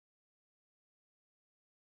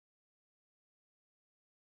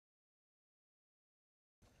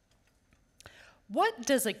What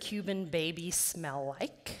does a Cuban baby smell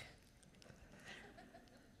like?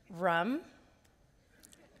 Rum?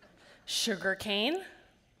 Sugarcane?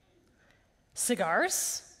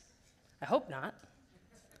 Cigars? I hope not.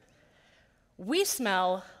 We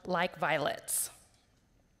smell like violets.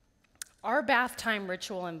 Our bath time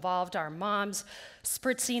ritual involved our moms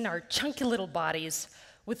spritzing our chunky little bodies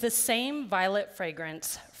with the same violet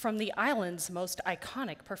fragrance from the island's most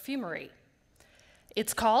iconic perfumery.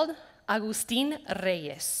 It's called Agustin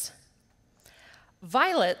Reyes.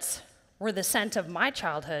 Violets were the scent of my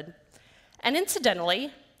childhood, and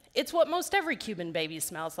incidentally, it's what most every Cuban baby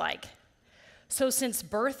smells like. So since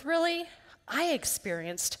birth, really, I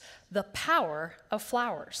experienced the power of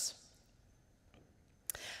flowers.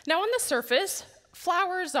 Now, on the surface,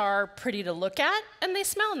 flowers are pretty to look at, and they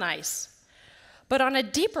smell nice. But on a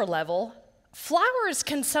deeper level, flowers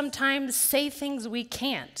can sometimes say things we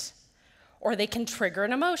can't, or they can trigger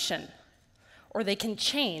an emotion, or they can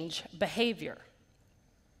change behavior.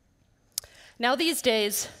 Now, these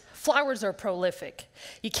days, flowers are prolific.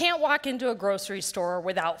 You can't walk into a grocery store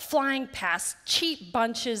without flying past cheap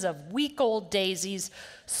bunches of week-old daisies,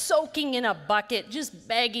 soaking in a bucket, just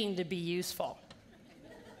begging to be useful.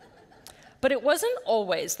 But it wasn't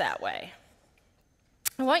always that way.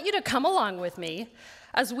 I want you to come along with me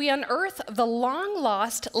as we unearth the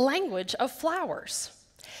long-lost language of flowers,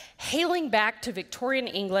 hailing back to Victorian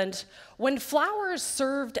England when flowers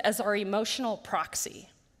served as our emotional proxy,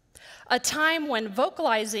 a time when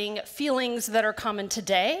vocalizing feelings that are common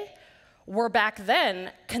today were back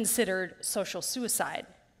then considered social suicide.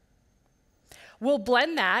 We'll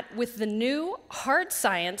blend that with the new hard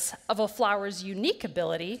science of a flower's unique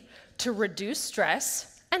ability to reduce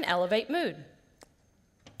stress and elevate mood.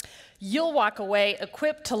 You'll walk away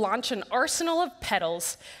equipped to launch an arsenal of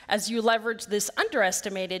petals as you leverage this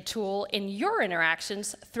underestimated tool in your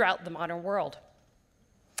interactions throughout the modern world.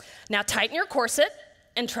 Now tighten your corset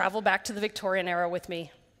and travel back to the Victorian era with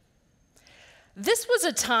me. This was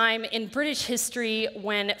a time in British history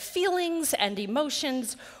when feelings and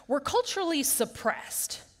emotions were culturally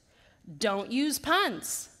suppressed. Don't use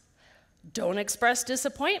puns. Don't express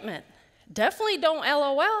disappointment. Definitely don't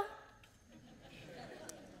LOL.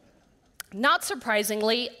 Not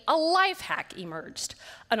surprisingly, a life hack emerged,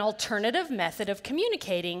 an alternative method of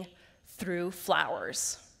communicating through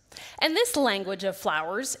flowers. And this language of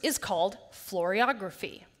flowers is called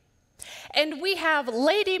floriography. And we have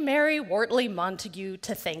Lady Mary Wortley Montagu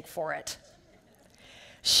to thank for it.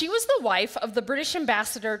 She was the wife of the British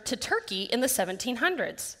ambassador to Turkey in the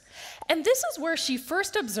 1700s. And this is where she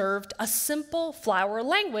first observed a simple flower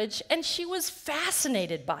language, and she was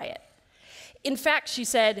fascinated by it. In fact, she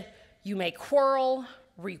said, "You may quarrel,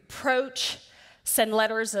 reproach, send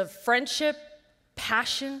letters of friendship,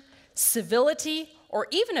 passion, civility, or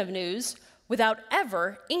even of news without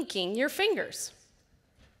ever inking your fingers."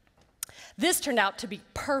 This turned out to be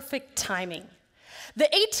perfect timing.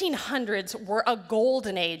 The 1800s were a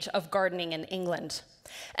golden age of gardening in England.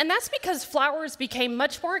 And that's because flowers became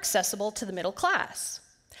much more accessible to the middle class.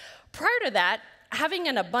 Prior to that, having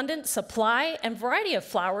an abundant supply and variety of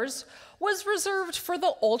flowers was reserved for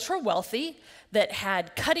the ultra-wealthy that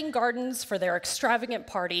had cutting gardens for their extravagant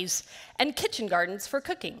parties and kitchen gardens for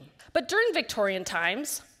cooking. But during Victorian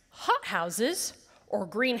times, hothouses, or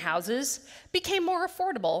greenhouses, became more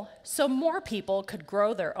affordable, so more people could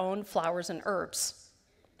grow their own flowers and herbs.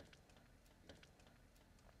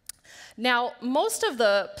 Now, most of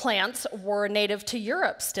the plants were native to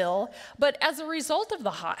Europe still, but as a result of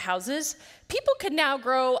the hothouses, people could now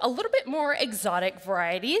grow a little bit more exotic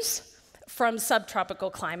varieties from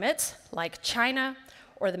subtropical climates like China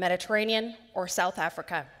or the Mediterranean or South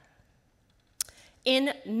Africa.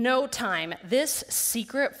 In no time, this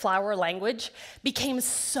secret flower language became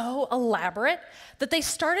so elaborate that they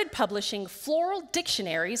started publishing floral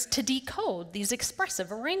dictionaries to decode these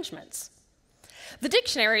expressive arrangements. The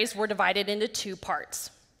dictionaries were divided into two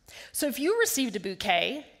parts. So if you received a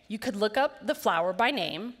bouquet, you could look up the flower by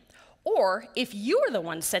name, or if you were the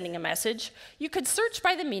one sending a message, you could search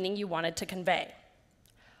by the meaning you wanted to convey.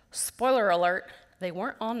 Spoiler alert, they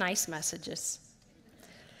weren't all nice messages.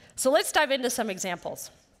 So let's dive into some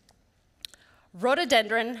examples.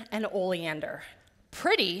 Rhododendron and oleander.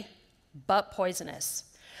 Pretty, but poisonous.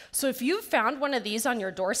 So if you've found one of these on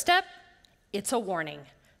your doorstep, it's a warning.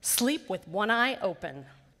 Sleep with one eye open.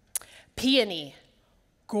 Peony,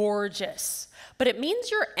 gorgeous, but it means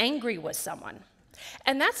you're angry with someone.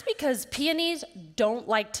 And that's because peonies don't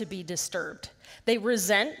like to be disturbed. They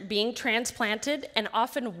resent being transplanted and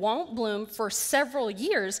often won't bloom for several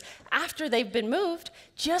years after they've been moved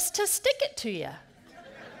just to stick it to you.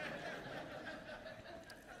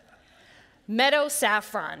 Meadow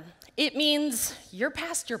saffron. It means you're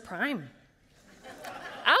past your prime.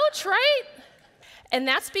 Ouch, right? And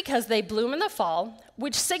that's because they bloom in the fall,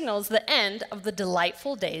 which signals the end of the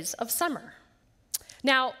delightful days of summer.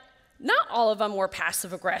 Now, not all of them were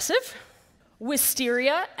passive-aggressive.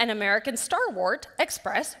 Wisteria and American starwort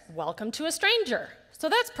express welcome to a stranger. So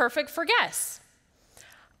that's perfect for guests.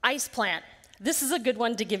 Ice plant. This is a good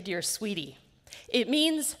one to give to your sweetie. It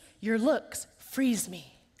means your looks freeze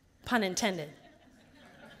me, pun intended.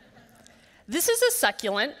 This is a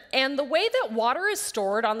succulent, and the way that water is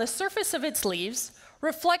stored on the surface of its leaves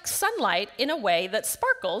reflects sunlight in a way that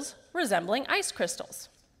sparkles, resembling ice crystals.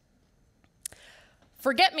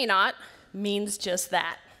 Forget-me-not means just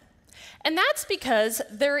that. And that's because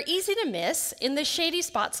they're easy to miss in the shady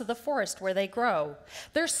spots of the forest where they grow.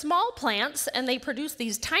 They're small plants, and they produce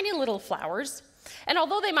these tiny little flowers. And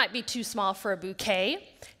although they might be too small for a bouquet,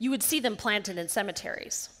 you would see them planted in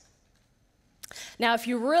cemeteries. Now, if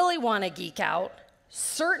you really want to geek out,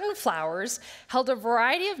 certain flowers held a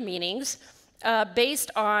variety of meanings based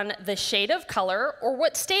on the shade of color or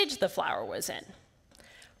what stage the flower was in.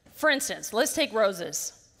 For instance, let's take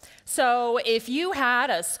roses. So if you had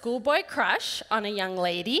a schoolboy crush on a young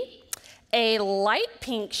lady, a light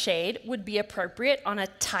pink shade would be appropriate on a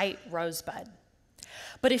tight rosebud.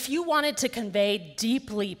 But if you wanted to convey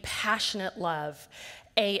deeply passionate love,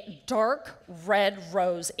 a dark red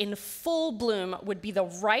rose in full bloom would be the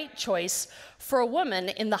right choice for a woman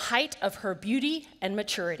in the height of her beauty and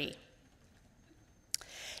maturity.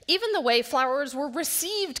 Even the way flowers were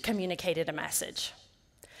received communicated a message.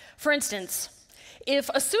 For instance, if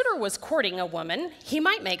a suitor was courting a woman, he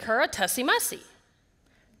might make her a tussie-mussy.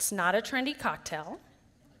 It's not a trendy cocktail.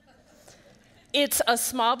 It's a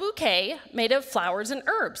small bouquet made of flowers and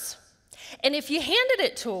herbs. And if you handed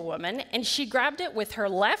it to a woman and she grabbed it with her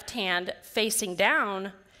left hand facing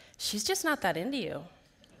down, she's just not that into you.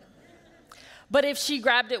 But if she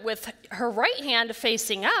grabbed it with her right hand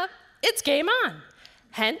facing up, it's game on.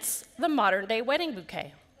 Hence, the modern-day wedding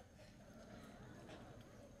bouquet.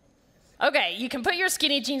 Okay, you can put your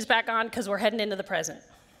skinny jeans back on because we're heading into the present.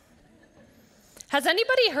 Has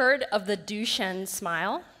anybody heard of the Duchenne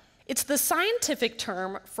smile? It's the scientific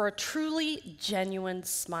term for a truly genuine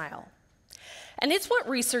smile. And it's what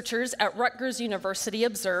researchers at Rutgers University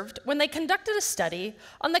observed when they conducted a study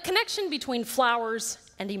on the connection between flowers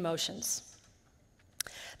and emotions.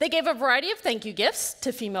 They gave a variety of thank you gifts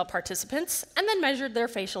to female participants and then measured their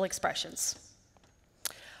facial expressions.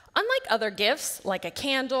 Unlike other gifts, like a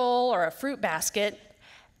candle or a fruit basket,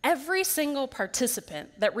 every single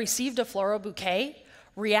participant that received a floral bouquet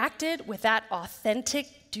reacted with that authentic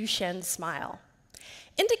Duchenne smile,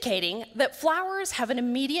 indicating that flowers have an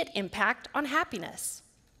immediate impact on happiness.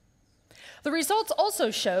 The results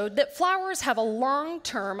also showed that flowers have a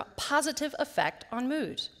long-term positive effect on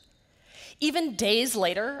mood. Even days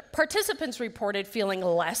later, participants reported feeling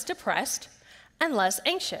less depressed and less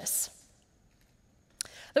anxious.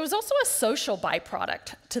 There was also a social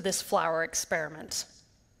byproduct to this flower experiment.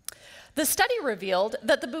 The study revealed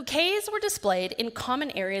that the bouquets were displayed in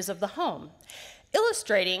common areas of the home,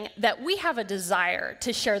 illustrating that we have a desire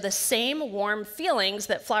to share the same warm feelings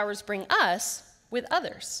that flowers bring us with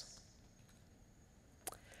others.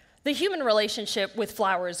 The human relationship with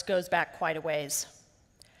flowers goes back quite a ways.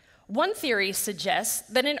 One theory suggests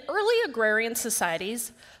that in early agrarian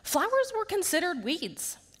societies, flowers were considered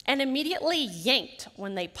weeds and immediately yanked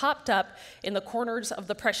when they popped up in the corners of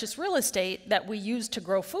the precious real estate that we use to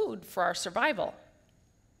grow food for our survival.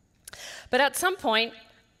 But at some point,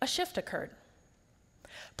 a shift occurred.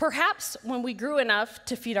 Perhaps when we grew enough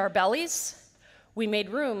to feed our bellies, we made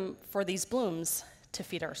room for these blooms to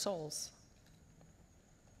feed our souls.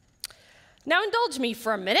 Now indulge me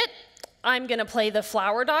for a minute. I'm going to play the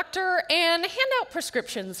flower doctor and hand out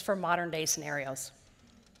prescriptions for modern-day scenarios.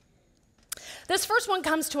 This first one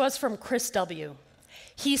comes to us from Chris W.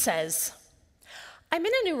 He says, I'm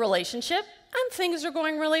in a new relationship and things are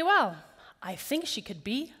going really well. I think she could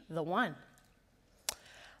be the one.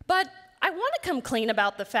 But I want to come clean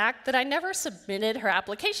about the fact that I never submitted her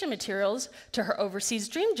application materials to her overseas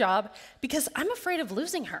dream job because I'm afraid of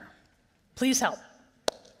losing her. Please help.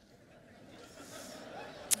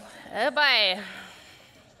 Bye.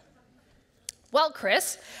 Well,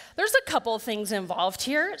 Chris, there's a couple things involved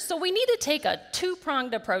here, so we need to take a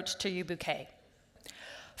two-pronged approach to your bouquet.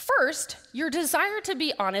 First, your desire to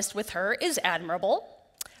be honest with her is admirable,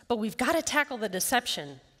 but we've got to tackle the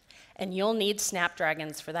deception, and you'll need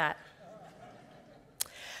snapdragons for that.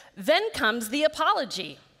 Then comes the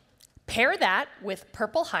apology. Pair that with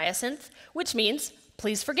purple hyacinth, which means,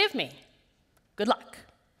 please forgive me. Good luck.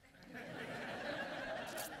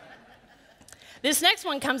 This next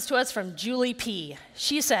one comes to us from Julie P.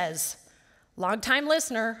 She says, long-time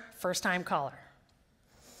listener, first-time caller.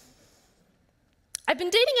 I've been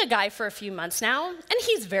dating a guy for a few months now, and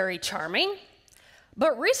he's very charming.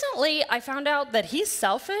 But recently, I found out that he's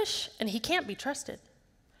selfish and he can't be trusted.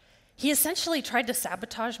 He essentially tried to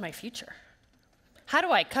sabotage my future. How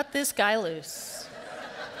do I cut this guy loose?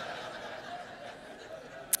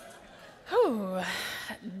 Oh,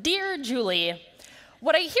 dear Julie,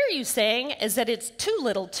 what I hear you saying is that it's too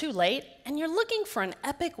little too late, and you're looking for an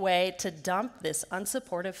epic way to dump this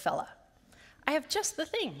unsupportive fella. I have just the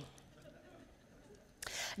thing.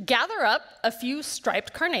 Gather up a few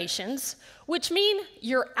striped carnations, which mean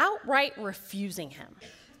you're outright refusing him.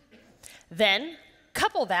 Then,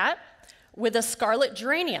 couple that with a scarlet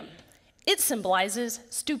geranium. It symbolizes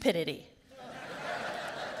stupidity.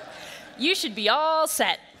 You should be all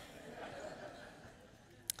set.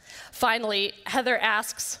 Finally, Heather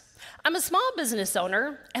asks, I'm a small business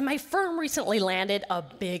owner, and my firm recently landed a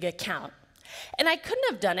big account. And I couldn't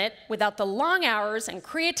have done it without the long hours and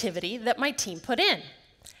creativity that my team put in.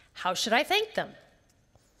 How should I thank them?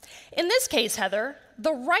 In this case, Heather,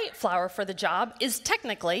 the right flower for the job is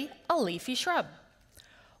technically a leafy shrub.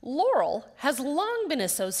 Laurel has long been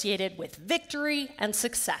associated with victory and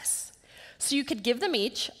success, so you could give them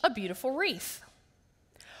each a beautiful wreath.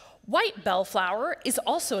 White bellflower is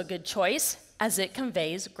also a good choice, as it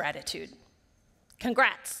conveys gratitude.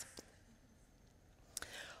 Congrats.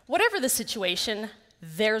 Whatever the situation,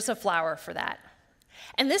 there's a flower for that.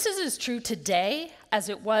 And this is as true today as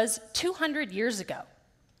it was 200 years ago.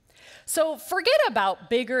 So forget about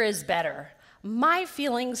bigger is better. My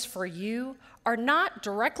feelings for you are not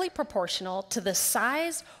directly proportional to the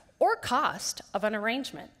size or cost of an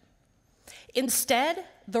arrangement. Instead,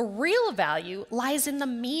 the real value lies in the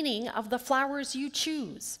meaning of the flowers you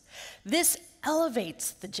choose. This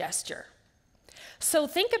elevates the gesture. So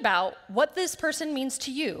think about what this person means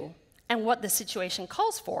to you and what the situation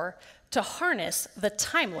calls for to harness the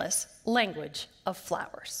timeless language of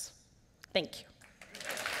flowers. Thank you.